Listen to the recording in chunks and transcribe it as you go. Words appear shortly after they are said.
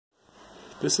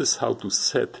This is how to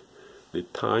set the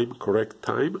time, correct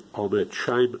time, on a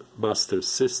Chime Master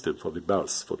System for the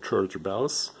bells, for church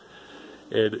bells.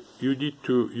 And you need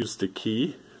to use the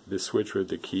key, the switch with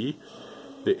the key,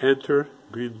 the enter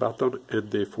green button,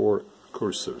 and the 4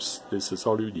 cursors. This is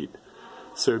all you need.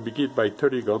 So you begin by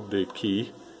turning on the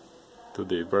key to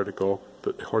the vertical,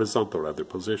 to the horizontal rather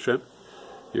position.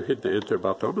 You hit the enter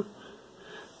button.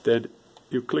 Then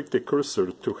you click the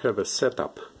cursor to have a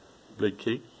setup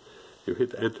blinking. You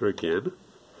hit enter again.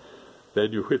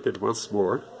 Then you hit it once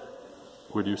more.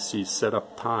 When you see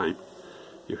setup time,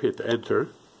 you hit enter.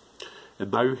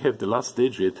 And now you have the last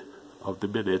digit of the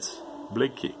minutes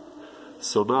blinking.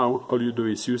 So now all you do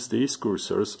is use these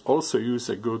cursors. Also use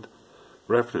a good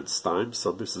reference time.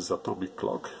 So this is atomic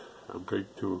clock. I'm going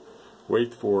to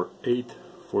wait for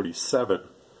 8:47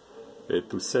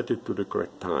 to set it to the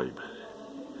correct time.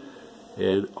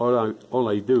 And all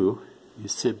I do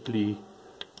is simply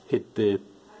hit the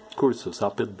cursors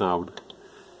up and down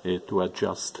to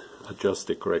adjust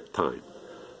the correct time.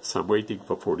 So I'm waiting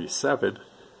for 47.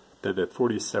 Then at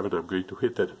 47 I'm going to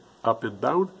hit it up and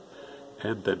down,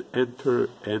 and then enter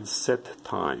and set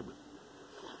time.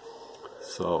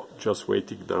 So just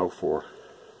waiting now for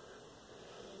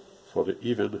the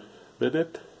even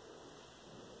minute.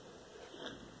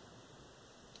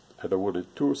 I don't want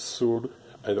it too soon,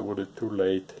 I don't want it too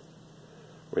late.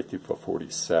 Waiting for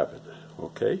 47.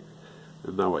 Okay,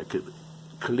 and now I can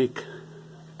click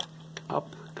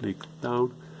up, click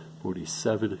down,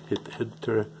 47, hit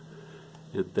enter,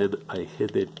 and then I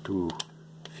hit it to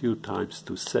a few times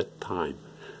to set time.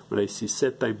 When I see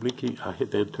set time blinking, I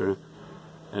hit enter,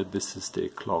 and this is the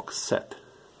clock set.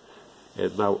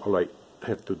 And now all I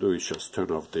have to do is just turn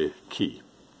off the key.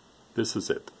 This is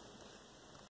it.